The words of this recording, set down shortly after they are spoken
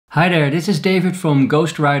Hi there, this is David from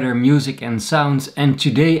Ghostwriter Music and Sounds, and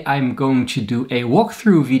today I'm going to do a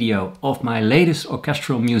walkthrough video of my latest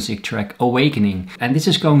orchestral music track, Awakening. And this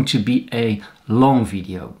is going to be a long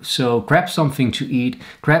video. So grab something to eat,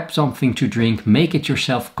 grab something to drink, make it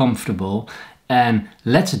yourself comfortable, and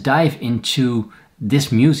let's dive into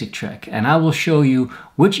this music track. And I will show you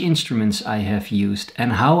which instruments I have used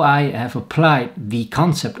and how I have applied the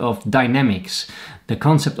concept of dynamics, the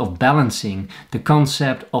concept of balancing, the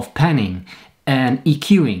concept of panning and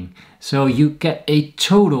EQing. So you get a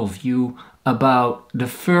total view about the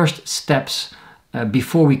first steps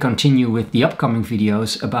before we continue with the upcoming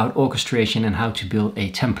videos about orchestration and how to build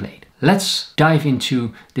a template. Let's dive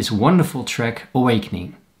into this wonderful track,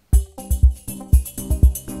 Awakening.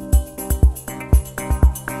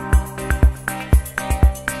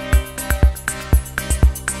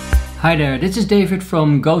 Hi there, this is David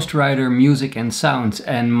from Ghostwriter Music and Sounds,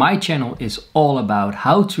 and my channel is all about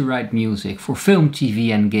how to write music for film, TV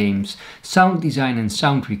and games, sound design and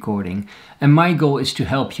sound recording, and my goal is to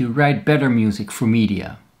help you write better music for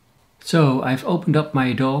media. So I've opened up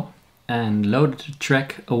my DAW and loaded the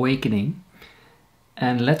track Awakening,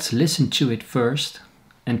 and let's listen to it first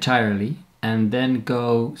entirely and then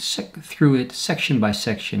go through it section by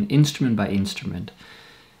section, instrument by instrument,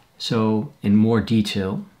 so in more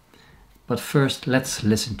detail. But first, let's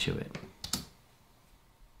listen to it.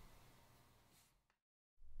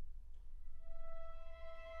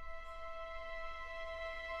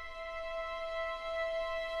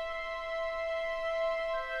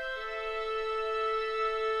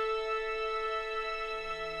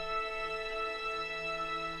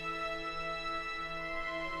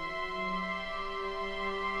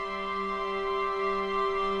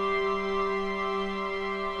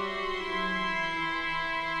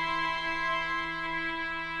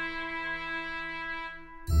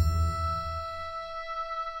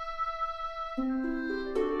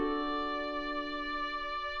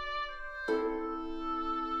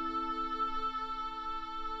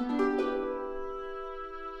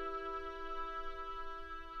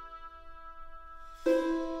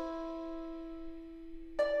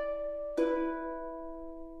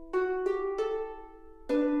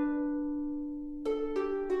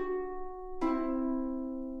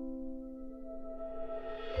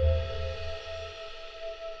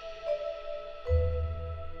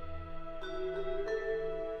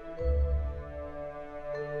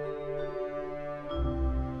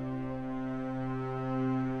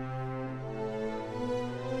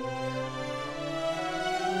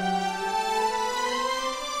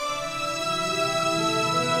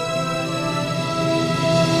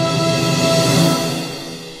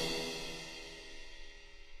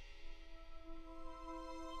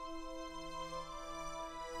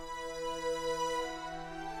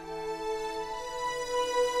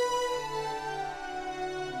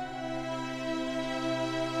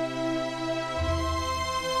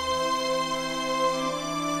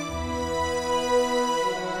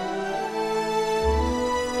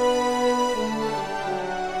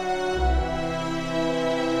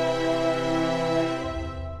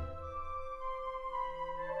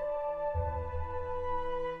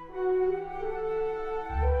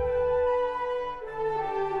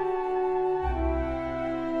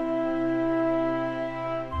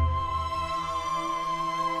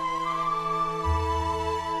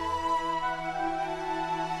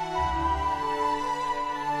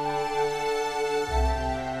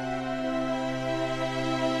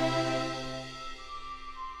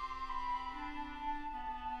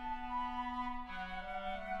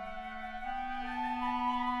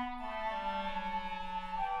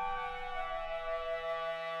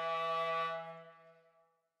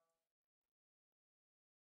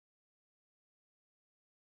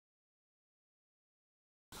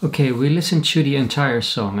 Okay, we listened to the entire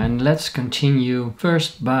song, and let's continue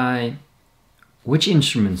first by which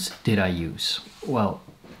instruments did I use? Well,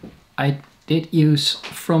 I did use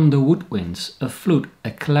from the woodwinds a flute, a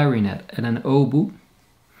clarinet and an oboe.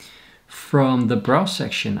 From the brass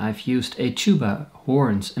section I've used a tuba,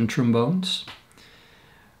 horns and trombones.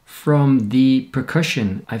 From the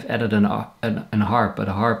percussion I've added an harp, but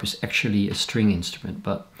a harp is actually a string instrument.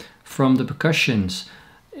 But from the percussions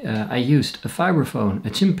I used a vibraphone, a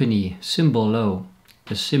timpani, cymbal low,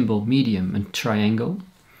 a cymbal medium and triangle.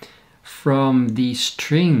 From the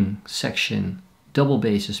string section, double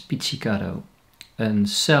basses, pizzicato, and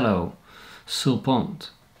cello, sulpont,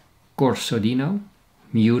 corsodino,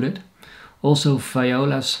 muted. Also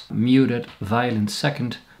violas, muted, violins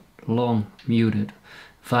second, long, muted,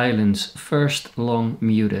 violins first, long,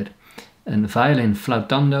 muted, and violin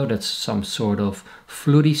flautando, that's some sort of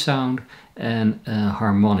fluty sound, and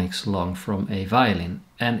harmonics along from a violin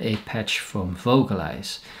and a patch from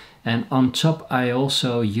Vocalize. And on top I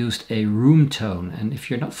also used a room tone, and if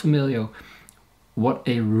you're not familiar what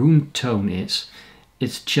a room tone is,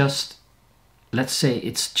 it's just, let's say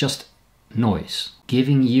it's just noise,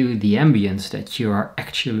 giving you the ambience that you are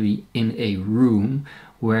actually in a room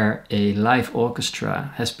where a live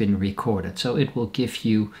orchestra has been recorded. So it will give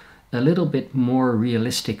you a little bit more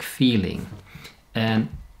realistic feeling. And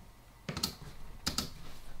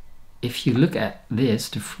if you look at this,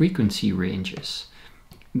 the frequency ranges,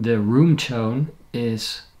 the room tone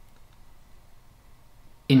is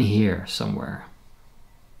in here somewhere.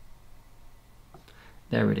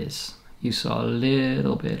 There it is. You saw a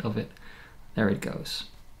little bit of it. There it goes.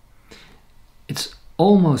 It's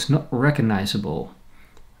almost not recognizable,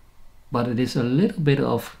 but it is a little bit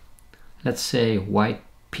of, let's say, white,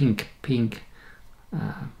 pink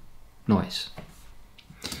noise.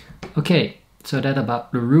 Okay, so that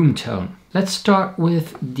about the room tone. Let's start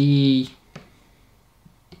with the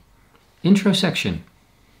intro section.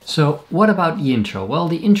 So what about the intro? Well,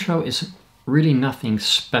 the intro is really nothing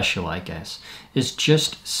special, I guess. It's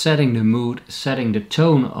just setting the mood, setting the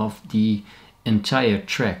tone of the entire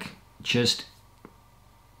track, just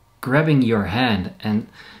grabbing your hand and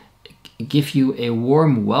give you a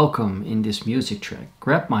warm welcome in this music track.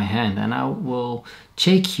 Grab my hand and I will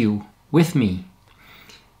take you with me,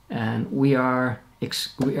 and we are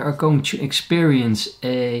going to experience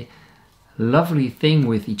a lovely thing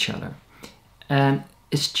with each other. And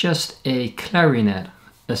it's just a clarinet,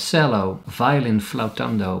 a cello, violin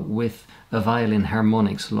flautando with a violin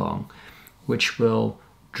harmonics along, which will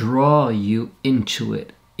draw you into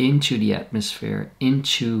it, into the atmosphere,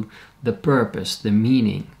 into the purpose, the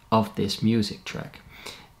meaning of this music track.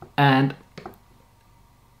 And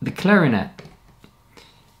the clarinet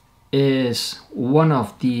is one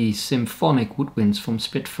of the symphonic woodwinds from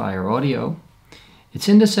Spitfire Audio. It's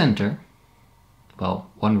in the center, well,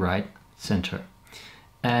 one right, center,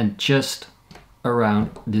 and just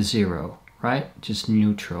around the zero, right? Just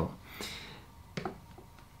neutral.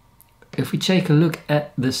 If we take a look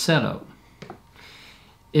at the cello,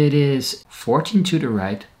 it is 14 to the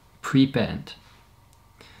right, pre-panned,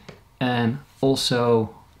 and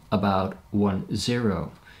also about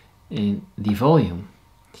 1/0 in the volume.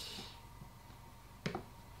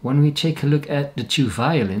 When we take a look at the two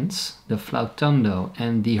violins, the flautando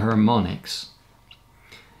and the harmonics,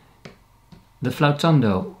 the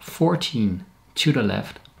flautando 14 to the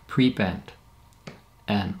left, pre-panned,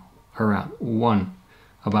 and around 1,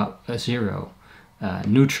 about a 0,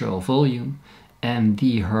 neutral volume, and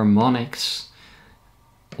the harmonics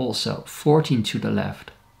also 14 to the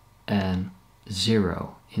left and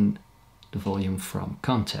 0 in the volume from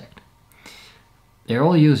contact. They're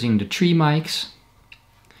all using the 3 mics,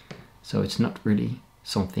 so it's not really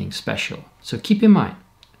something special. So keep in mind,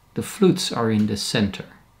 the flutes are in the center.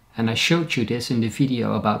 And I showed you this in the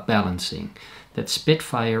video about balancing, that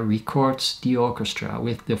Spitfire records the orchestra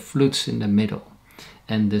with the flutes in the middle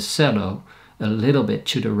and the cello a little bit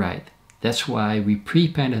to the right. That's why we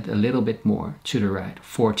pre-pan it a little bit more to the right,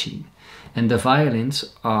 14. And the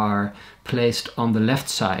violins are placed on the left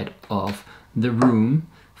side of the room,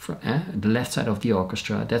 the left side of the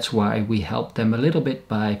orchestra. That's why we help them a little bit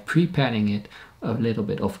by pre-panning it a little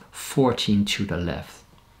bit of 14 to the left.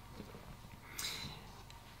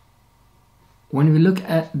 When we look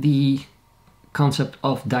at the concept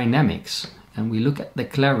of dynamics and we look at the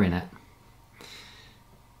clarinet,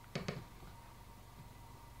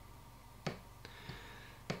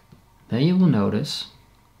 then you will notice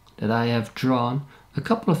that I have drawn a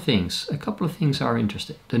couple of things. A couple of things are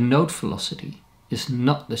interesting. The note velocity is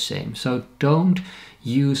not the same, so don't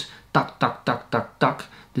use tuck, tuck, tuck, tuck, tuck,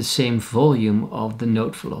 the same volume of the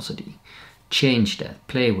note velocity. Change that,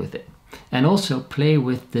 play with it. And also play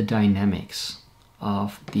with the dynamics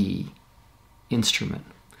of the instrument.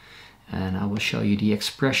 And I will show you the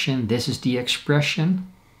expression. This is the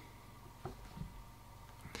expression.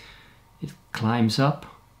 It climbs up,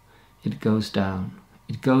 it goes down.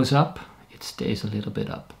 It goes up, it stays a little bit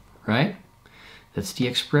up, right? That's the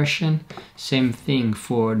expression. Same thing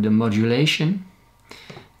for the modulation,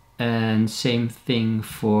 and same thing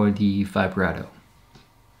for the vibrato.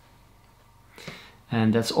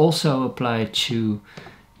 And that's also applied to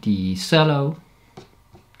the cello,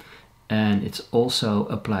 and it's also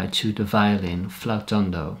applied to the violin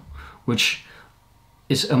flautando, which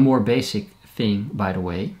is a more basic thing, by the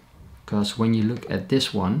way, because when you look at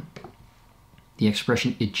this one, the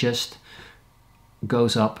expression, it just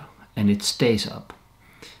goes up and it stays up.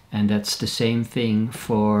 And that's the same thing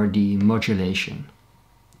for the modulation.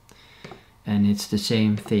 And it's the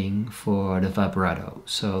same thing for the vibrato.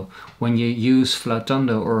 So when you use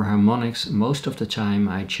flautando or harmonics, most of the time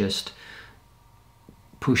I just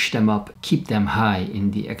push them up, keep them high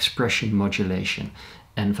in the expression, modulation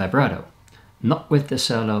and vibrato. Not with the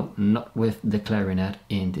cello, not with the clarinet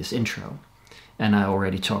in this intro. And I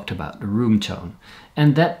already talked about the room tone.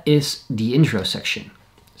 And that is the intro section.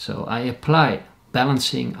 So I applied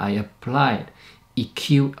balancing, I applied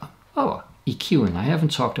EQ. Oh, EQing. I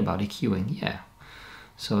haven't talked about EQing. Yeah.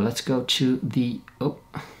 So let's go to the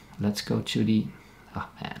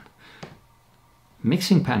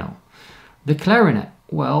mixing panel. The clarinet.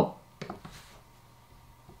 Well,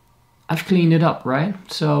 I've cleaned it up, right?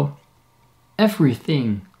 So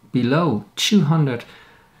everything below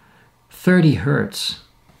 230 Hertz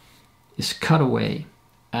is cut away,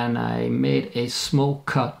 and I made a small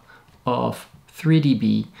cut of 3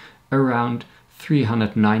 dB around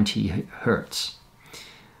 390 Hertz.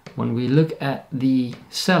 When we look at the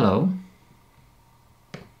cello,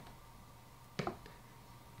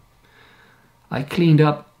 I cleaned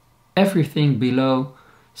up everything below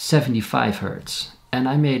 75 Hertz, and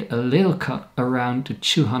I made a little cut around to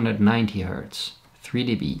 290 Hertz, 3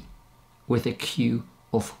 dB, with a Q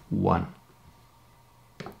of 1.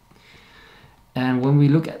 And when we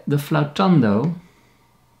look at the flautando,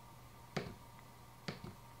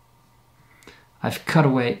 I've cut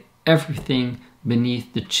away everything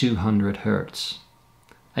beneath the 200 Hertz.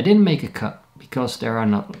 I didn't make a cut because there are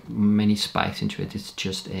not many spikes into it.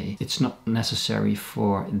 It's not necessary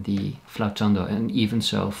for the flautando, and even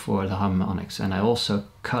so for the harmonics. And I also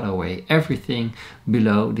cut away everything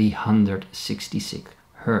below the 166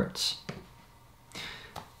 Hertz.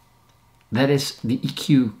 That is the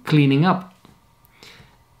EQ cleaning up.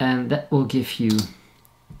 And that will give you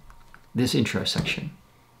this intro section.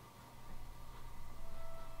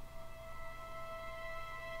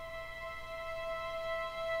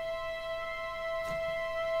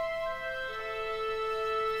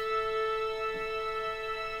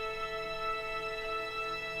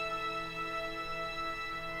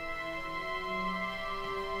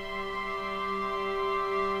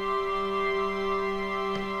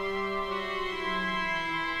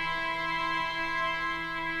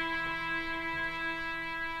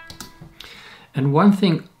 And one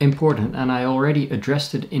thing important, and I already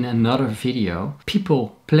addressed it in another video,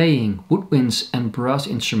 people playing woodwinds and brass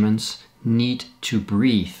instruments need to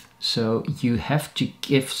breathe. So you have to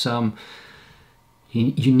give some,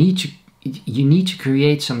 you need to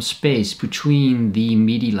create some space between the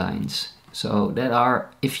MIDI lines. So that are,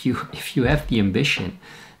 if you have the ambition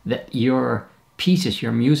that your pieces,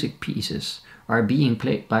 your music pieces, are being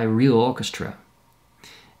played by a real orchestra.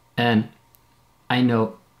 And I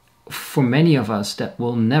know for many of us that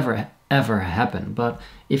will never ever happen, but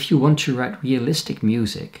if you want to write realistic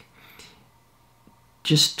music,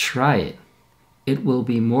 just try it. It will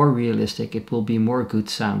be more realistic, it will be more good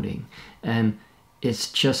sounding, and it's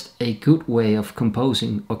just a good way of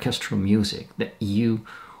composing orchestral music, that you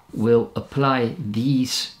will apply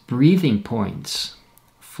these breathing points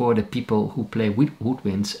for the people who play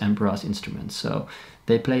woodwinds and brass instruments. So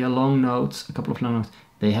they play a long notes, a couple of long notes,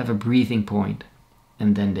 they have a breathing point,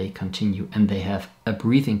 and then they continue and they have a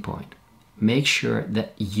breathing point. Make sure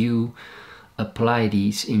that you apply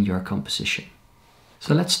these in your composition.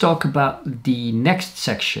 So let's talk about the next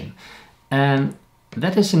section. And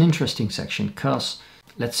that is an interesting section because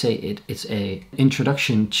let's say it's an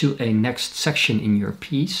introduction to a next section in your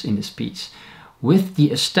piece, in this piece, with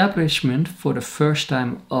the establishment for the first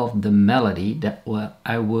time of the melody that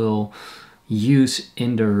I will use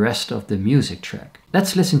in the rest of the music track.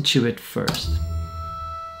 Let's listen to it first.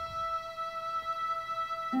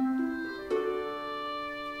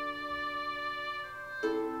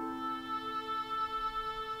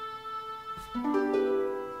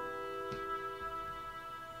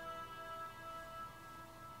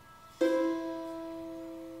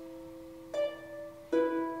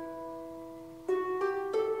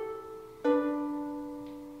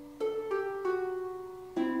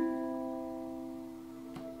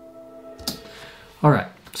 Alright,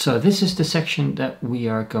 so this is the section that we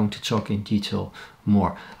are going to talk in detail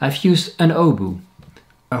more. I've used an oboe,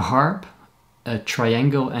 a harp, a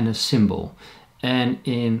triangle and a cymbal. And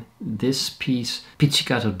in this piece,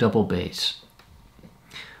 pizzicato double bass.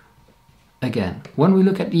 Again, when we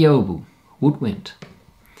look at the oboe, woodwind,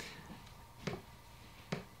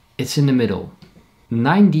 it's in the middle,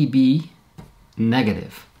 9 dB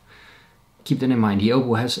negative. Keep that in mind. The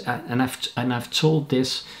oboe has, and I've told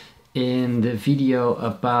this in the video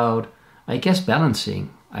about, I guess, balancing.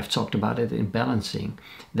 I've talked about it in balancing,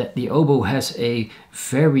 that the oboe has a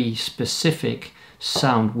very specific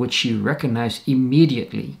sound which you recognize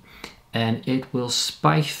immediately, and it will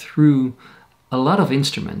spike through a lot of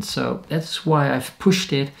instruments. So that's why I've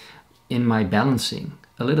pushed it in my balancing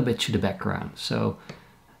a little bit to the background. So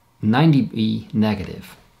 9 dB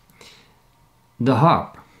negative. The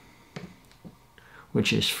harp,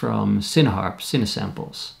 which is from Cineharp,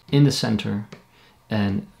 Cinesamples, in the center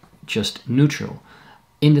and just neutral.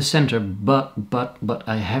 In the center, but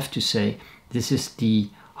I have to say, this is the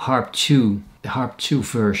harp 2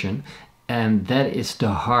 version, and that is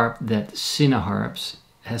the harp that Cineharps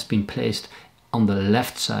has been placed on the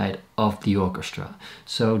left side of the orchestra.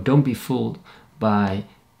 So don't be fooled by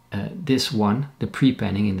this one, the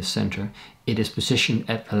pre-panning in the center. It is positioned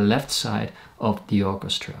at the left side of the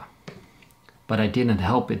orchestra. But I didn't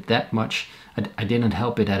help it that much. I didn't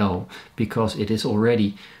help it at all, because it is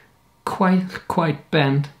already quite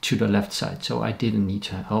bent to the left side. So I didn't need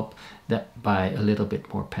to help that by a little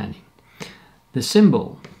bit more panning. The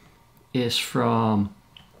cymbal is from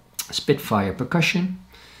Spitfire Percussion,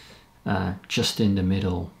 just in the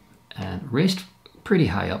middle and raised pretty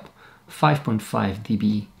high up, 5.5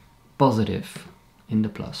 dB positive in the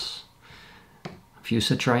plus. I've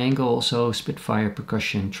used a triangle also, Spitfire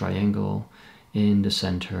Percussion triangle in the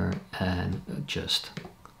center, and just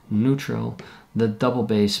neutral. The double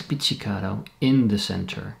bass pizzicato in the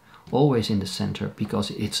center, always in the center, because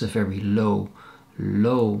it's a very low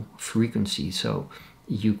frequency. So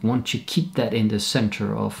you want to keep that in the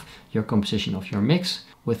center of your composition, of your mix,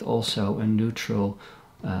 with also a neutral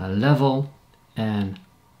level, and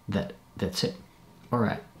that's it. All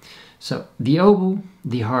right. So the oboe,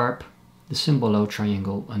 the harp, the cembalo,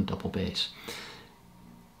 triangle, and double bass.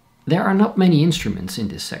 There are not many instruments in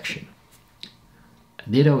this section.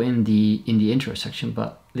 Ditto in the intro section,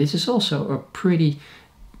 but this is also a pretty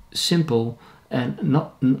simple and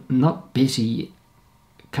not busy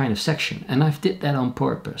kind of section, and I've did that on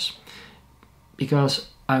purpose because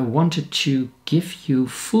I wanted to give you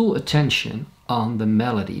full attention on the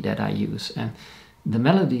melody that I use. And the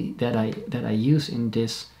melody that I use in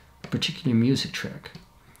this particular music track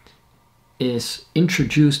is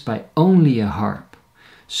introduced by only a harp,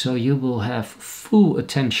 so you will have full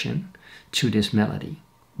attention to this melody,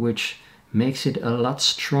 which makes it a lot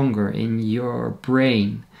stronger in your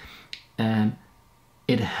brain, and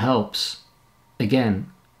it helps. Again,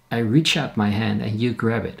 I reach out my hand and you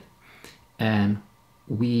grab it, and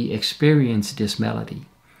we experience this melody,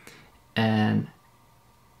 and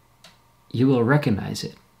you will recognize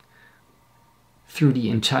it through the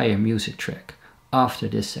entire music track after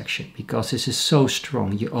this section, because this is so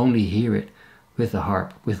strong. You only hear it with the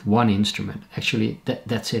harp, with one instrument. Actually,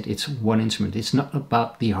 that's it. It's one instrument. It's not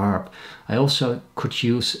about the harp. I also could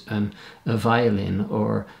use a violin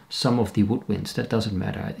or some of the woodwinds. That doesn't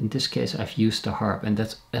matter. In this case, I've used the harp, and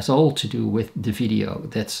that's all to do with the video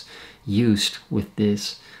that's used with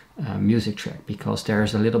this music track, because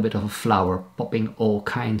there's a little bit of a flower popping all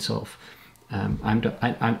kinds of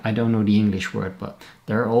I don't know the English word, but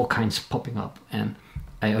there are all kinds popping up, and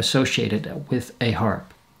I associated that with a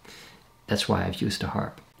harp. That's why I've used the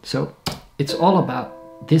harp. So it's all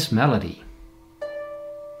about this melody.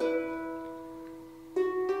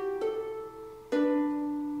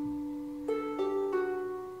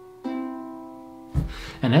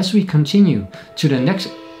 And as we continue to the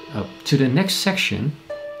next section,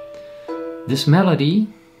 this melody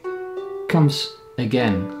comes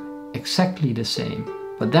again exactly the same,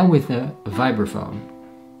 but then with a vibraphone.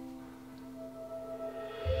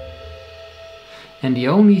 And the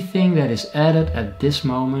only thing that is added at this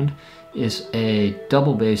moment is a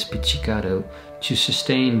double bass pizzicato to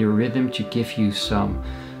sustain the rhythm, to give you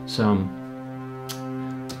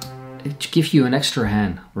to give you an extra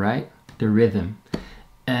hand, right? The rhythm.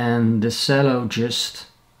 And the cello just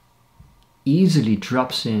easily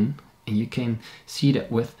drops in, and you can see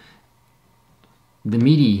that with the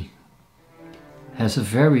midi has a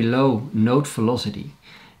very low note velocity,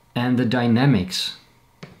 and the dynamics,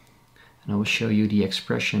 and I will show you the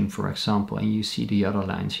expression, for example, and you see the other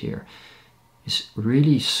lines here, is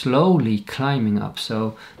really slowly climbing up.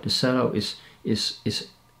 So the cello is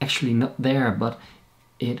actually not there, but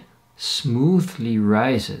it smoothly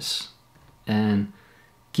rises and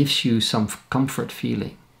gives you some comfort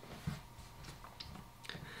feeling.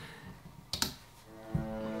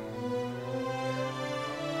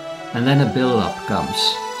 And then a build-up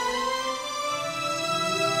comes.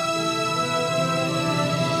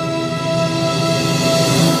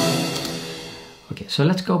 Okay, so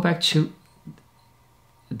let's go back to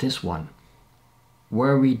this one,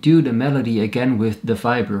 where we do the melody again with the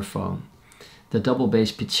vibraphone, the double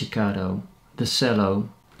bass pizzicato, the cello.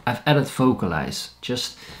 I've added vocalize,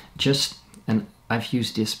 just and I've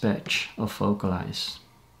used this patch of vocalize,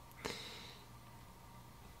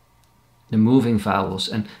 the moving vowels,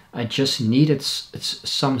 and I just needed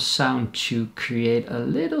some sound to create a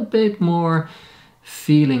little bit more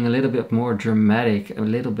feeling, a little bit more dramatic, a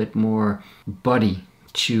little bit more body,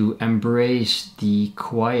 to embrace the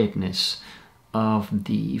quietness of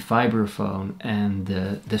the vibraphone and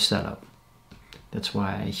the cello. That's why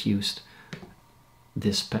I used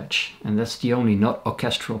this patch, and that's the only not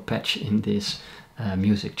orchestral patch in this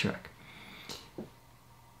music track.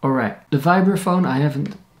 Alright, the vibraphone, I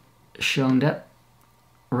haven't shown that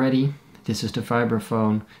already. This is the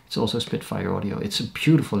vibraphone. It's also Spitfire Audio. It's a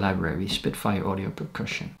beautiful library, Spitfire Audio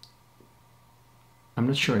Percussion. I'm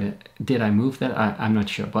not sure, did I move that? I'm not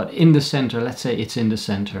sure, but in the center, let's say it's in the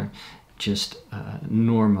center, just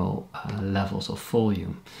normal levels of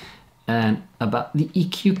volume. And about the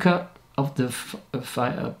EQ cut of the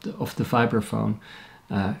vibraphone,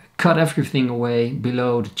 cut everything away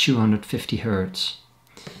below the 250 Hertz.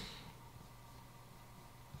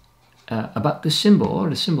 About the cymbal,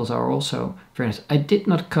 the cymbals are also very nice. I did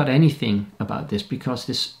not cut anything about this because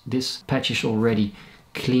this patch is already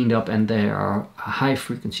cleaned up and they are high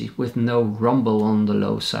frequency with no rumble on the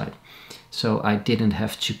low side. So I didn't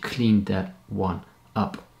have to clean that one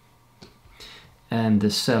up. And the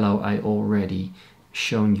cello, I already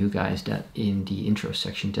shown you guys that in the intro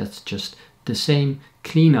section. That's just the same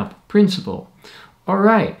cleanup principle. All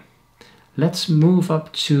right. Let's move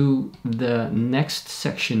up to the next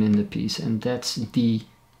section in the piece, and that's the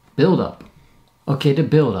build-up. Okay, the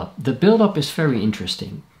build-up. The build-up is very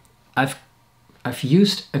interesting. I've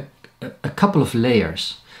used a couple of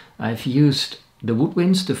layers. I've used the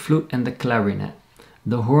woodwinds, the flute and the clarinet,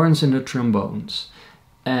 the horns and the trombones,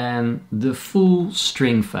 and the full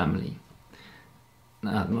string family.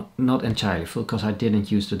 Not entirely full, because I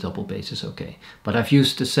didn't use the double basses, okay. But I've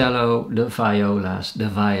used the cello, the violas, the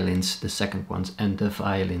violins, the second ones, and the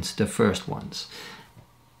violins, the first ones.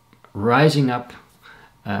 Rising up,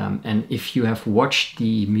 and if you have watched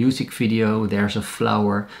the music video, there's a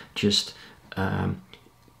flower just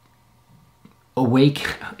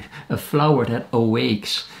awake, a flower that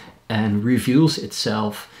awakes and reveals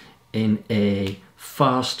itself in a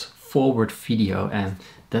fast forward video, and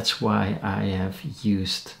that's why I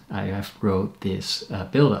have wrote this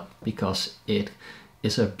build-up, because it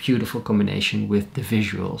is a beautiful combination with the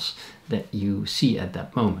visuals that you see at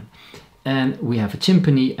that moment. And we have a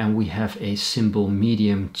timpani and we have a cymbal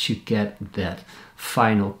medium to get that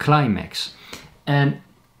final climax. And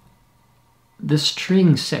the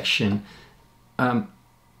string section,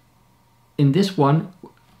 in this one,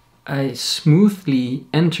 I smoothly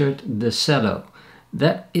entered the cello.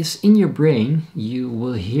 That is in your brain. You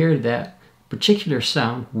will hear that particular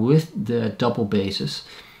sound with the double basses,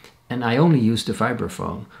 and I only use the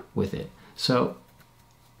vibraphone with it. So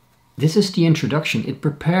this is the introduction. It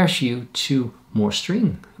prepares you to more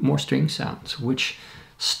string sounds, which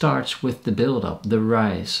starts with the build-up, the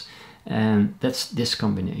rise, and that's this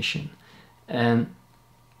combination. And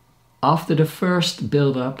after the first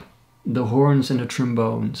build-up, the horns and the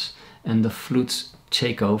trombones and the flutes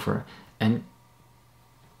take over and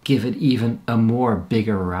give it even a more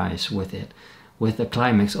bigger rise with it, with a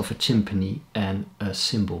climax of a timpani and a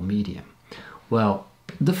cymbal medium. Well,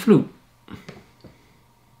 the flute,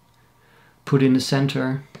 put in the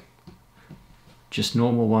center, just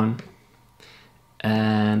normal one,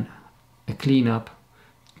 and a cleanup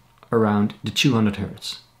around the 200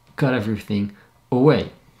 Hertz. Cut everything away.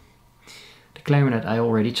 The clarinet I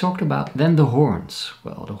already talked about. Then the horns.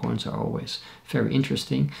 Well, the horns are always very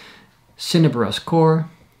interesting. Cinnabrass core,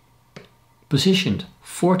 positioned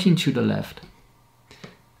 14 to the left,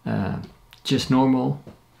 just normal,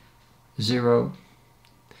 0,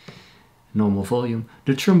 normal volume.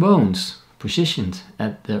 The trombones positioned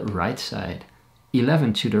at the right side,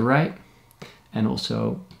 11 to the right, and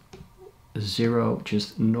also 0,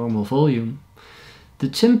 just normal volume. The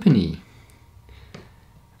timpani,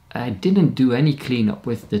 I didn't do any cleanup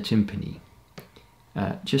with the timpani,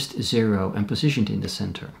 just 0 and positioned in the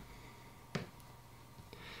center.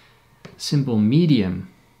 Cymbal medium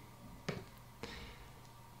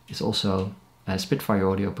is also a Spitfire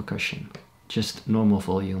Audio Percussion, just normal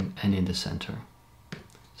volume and in the center.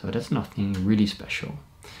 So that's nothing really special.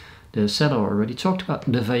 The cello already talked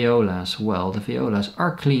about. The violas, well, the violas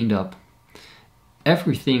are cleaned up.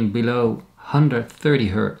 Everything below 130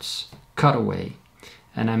 Hertz cut away,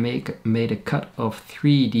 and I made a cut of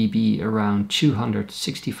 3 dB around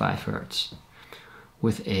 265 Hertz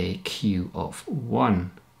with a Q of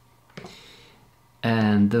 1.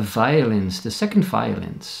 And the violins, the second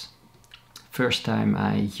violins, first time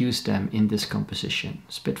I used them in this composition.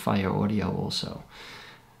 Spitfire audio also.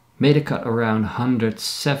 Made a cut around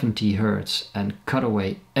 170 Hz and cut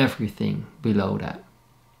away everything below that.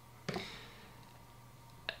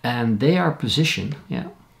 And they are positioned, yeah,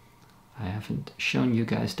 I haven't shown you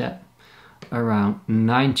guys that, around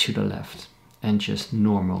 9 to the left and just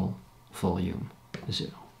normal volume,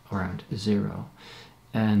 around 0.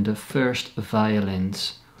 And the first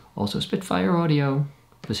violins, also Spitfire audio,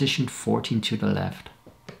 positioned 14 to the left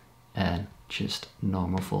and just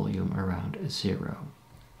normal volume around 0.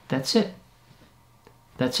 That's it.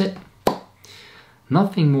 That's it.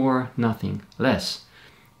 Nothing more, nothing less.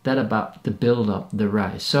 That about the build up, the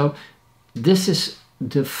rise. So this is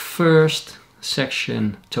the first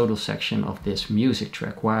section, total section of this music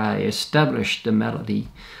track where I established the melody.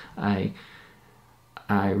 I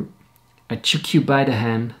took you by the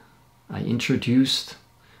hand. I introduced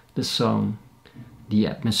the song, the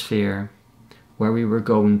atmosphere, where we were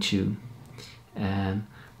going to, and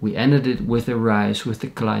we ended it with a rise, with the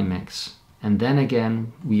climax. And then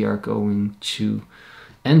again we are going to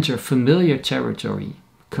enter familiar territory,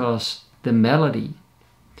 because the melody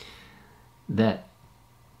that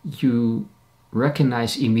you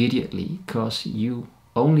recognize immediately, because you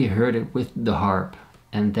only heard it with the harp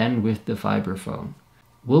and then with the vibraphone,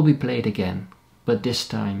 will be played again, but this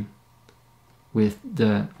time with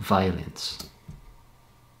the violins.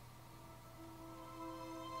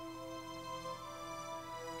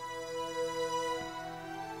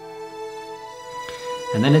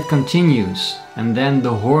 And then it continues, and then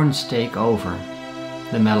the horns take over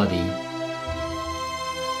the melody.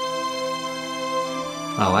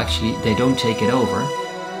 Well, actually, they don't take it over.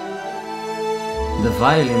 The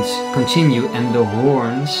violins continue and the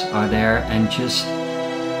horns are there and just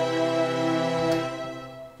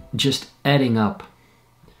adding up.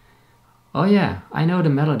 Oh yeah, I know the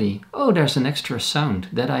melody. Oh, there's an extra sound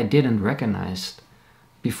that I didn't recognize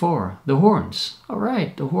before. The horns.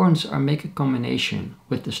 Alright, the horns are make a combination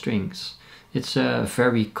with the strings. It's a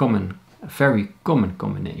very common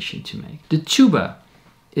combination to make. The tuba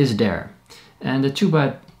is there, and the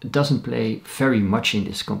tuba doesn't play very much in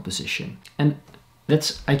this composition. And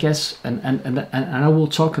that's, I guess, and I will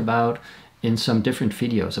talk about in some different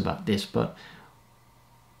videos about this, but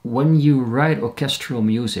when you write orchestral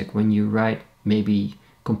music, when you write, maybe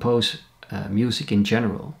compose music in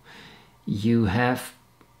general, you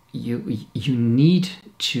need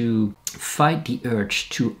to fight the urge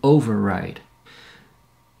to override.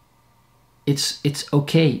 It's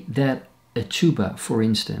okay that a tuba, for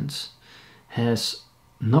instance, has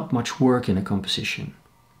not much work in a composition.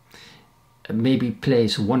 Maybe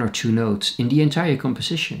plays 1 or 2 notes in the entire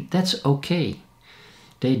composition. That's okay.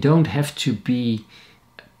 They don't have to be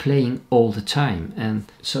playing all the time.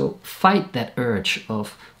 And so fight that urge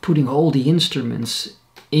of putting all the instruments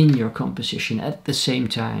in your composition at the same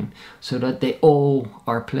time so that they all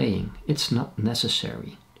are playing. It's not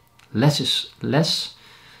necessary. Less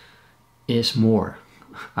is more,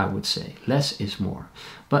 I would say. Less is more.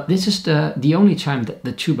 But this is the only time that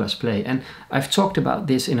the tubas play. And I've talked about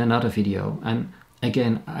this in another video. And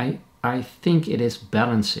again, I think it is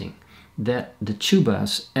balancing that the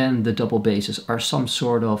tubas and the double basses are some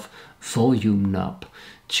sort of volume knob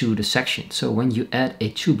to the section. So when you add a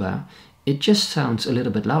tuba, it just sounds a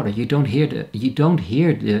little bit louder. You don't hear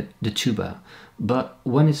the tuba, but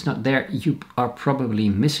when it's not there, you are probably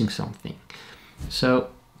missing something.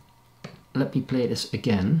 So let me play this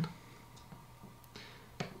again.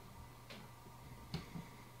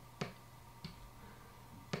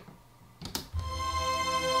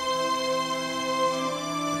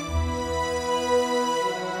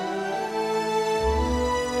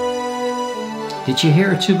 Did you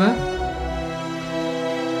hear a tuba?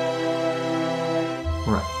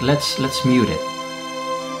 Right, let's mute it.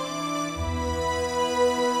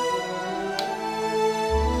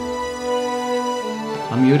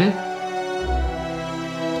 Unmute it.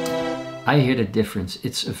 I hear the difference.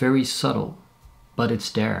 It's very subtle, but it's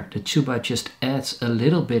there. The tuba just adds a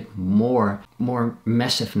little bit more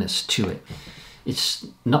massiveness to it. It's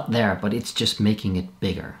not there, but it's just making it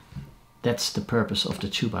bigger. That's the purpose of the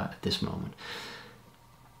tuba at this moment.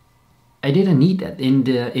 I didn't need that in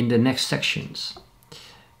the next sections.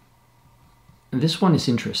 This one is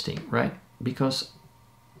interesting, right? Because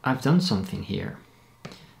I've done something here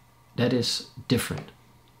that is different.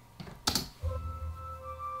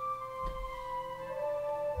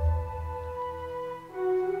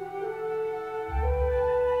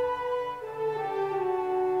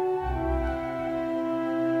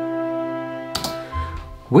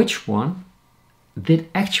 Which one did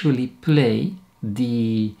actually play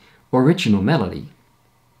the original melody?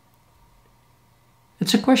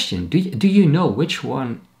 It's a question. Do you know which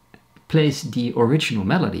one plays the original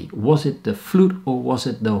melody? Was it the flute or was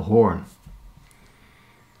it the horn?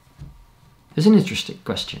 It's an interesting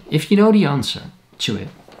question. If you know the answer to it,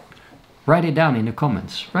 write it down in the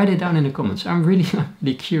comments. Write it down in the comments. I'm really,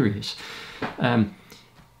 really curious.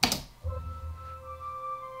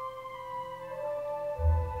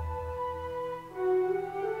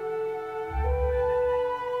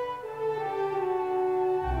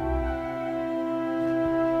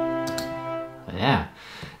 Yeah,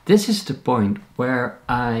 this is the point where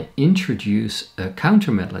I introduce a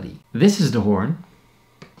counter melody. This is the horn.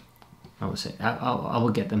 I would say I will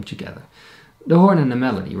get them together. The horn and the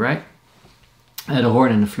melody, right? The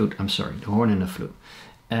horn and the flute. I'm sorry, the horn and the flute.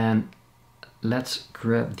 And let's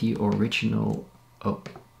grab the original. Oh,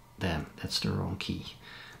 damn, that's the wrong key.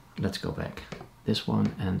 Let's go back. This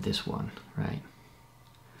one and this one, right?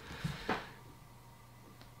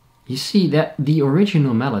 You see that the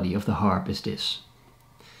original melody of the harp is this,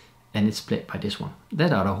 and it's played by this one.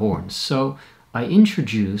 That are the horns. So I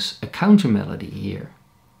introduce a counter melody here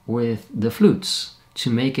with the flutes to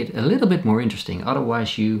make it a little bit more interesting.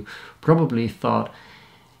 Otherwise you probably thought,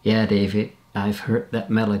 yeah, David, I've heard that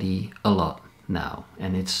melody a lot now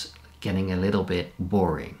and it's getting a little bit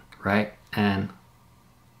boring, right? And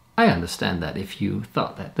I understand that if you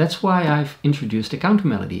thought that. That's why I've introduced a counter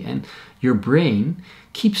melody, and your brain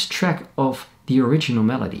keeps track of the original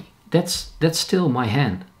melody. That's still my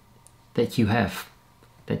hand that you have,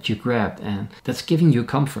 that you grabbed, and that's giving you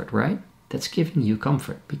comfort, right? That's giving you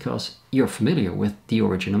comfort because you're familiar with the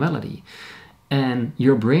original melody. And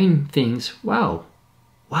your brain thinks, wow,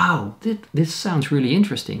 this sounds really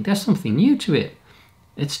interesting. There's something new to it.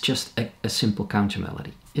 It's just a simple counter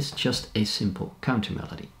melody. It's just a simple counter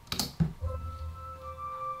melody.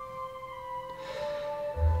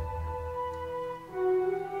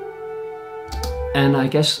 And I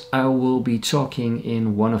guess I will be talking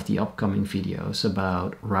in one of the upcoming videos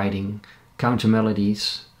about writing counter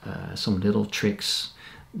melodies, some little tricks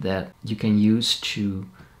that you can use to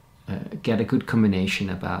get a good combination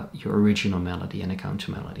about your original melody and a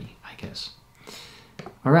counter melody, I guess.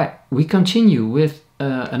 All right, we continue with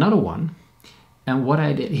another one. And what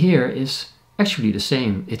I did here is actually the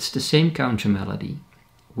same. It's the same counter melody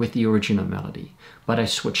with the original melody, but I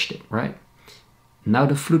switched it, right? Now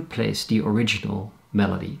the flute plays the original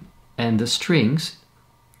melody, and the strings,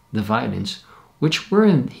 the violins, which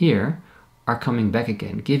weren't here, are coming back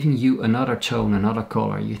again, giving you another tone, another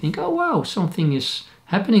color. You think, oh wow, something is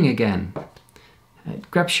happening again.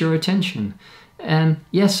 It grabs your attention. And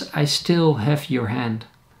yes, I still have your hand.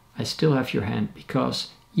 I still have your hand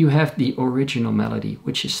because you have the original melody,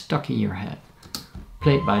 which is stuck in your head,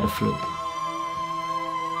 played by the flute.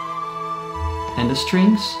 And the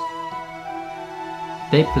strings,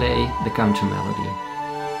 they play the counter melody.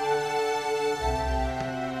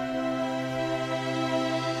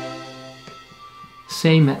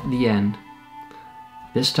 Same at the end.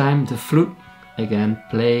 This time the flute again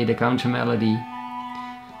play the counter melody,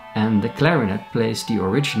 and the clarinet plays the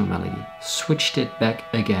original melody. Switched it back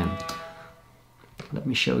again. Let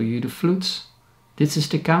me show you the flutes. This is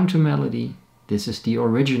the counter melody. This is the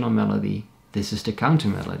original melody. This is the counter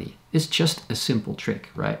melody. It's just a simple trick,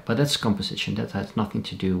 right? But that's composition. That has nothing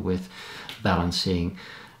to do with balancing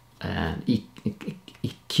and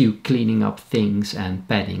EQ, cleaning up things and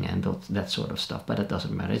padding and that sort of stuff. But that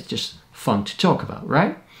doesn't matter. It's just fun to talk about,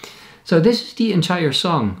 right? So this is the entire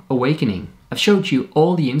song, Awakening. I've showed you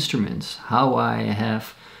all the instruments, how I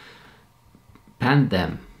have panned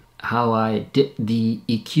them, how I did the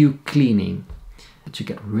EQ cleaning to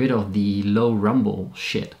get rid of the low rumble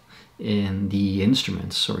shit in the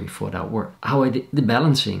instruments, sorry for that word. How I did the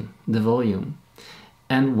balancing, the volume.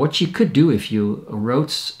 And what you could do if you wrote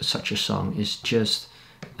such a song is just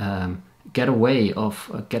get rid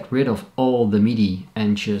of all the MIDI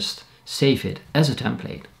and just save it as a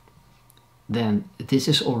template. Then this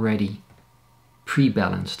is already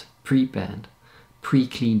pre-balanced, pre-panned,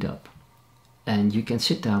 pre-cleaned up. And you can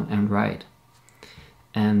sit down and write.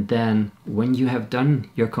 And then when you have done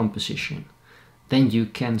your composition, then you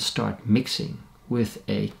can start mixing with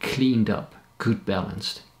a cleaned up, good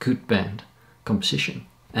balanced, good band composition.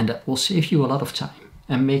 And that will save you a lot of time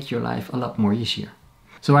and make your life a lot more easier.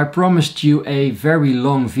 So I promised you a very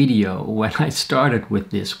long video when I started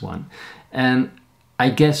with this one. And I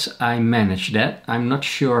guess I managed that. I'm not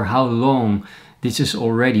sure how long this is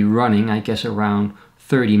already running. I guess around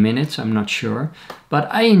 30 minutes, I'm not sure. But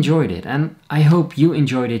I enjoyed it, and I hope you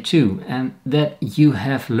enjoyed it too, and that you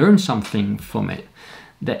have learned something from it.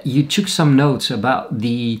 That you took some notes about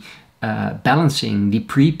the balancing, the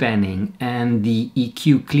pre-panning and the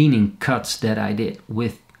EQ cleaning cuts that I did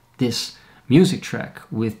with this music track,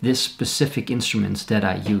 with this specific instruments that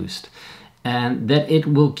I used, and that it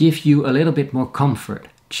will give you a little bit more comfort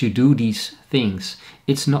to do these things.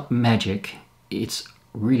 It's not magic, it's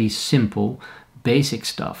really simple, basic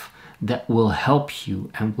stuff that will help you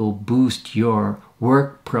and will boost your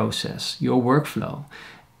work process, your workflow,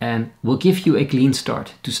 and will give you a clean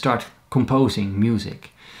start to start composing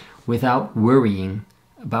music without worrying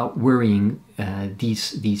about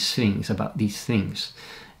these things,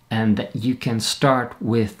 and that you can start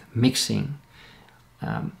with mixing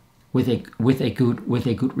with a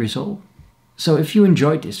good result. So if you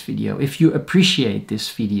enjoyed this video, if you appreciate this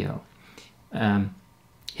video,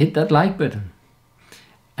 hit that like button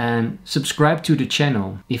and subscribe to the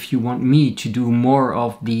channel if you want me to do more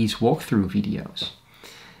of these walkthrough videos,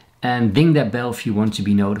 and ding that bell if you want to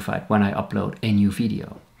be notified when I upload a new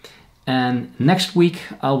video. And next week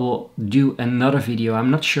I will do another video. I'm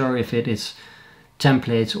not sure if it is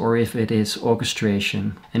templates or if it is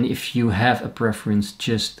orchestration, and if you have a preference,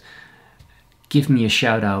 just give me a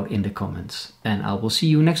shout out in the comments, and I will see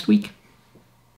you next week.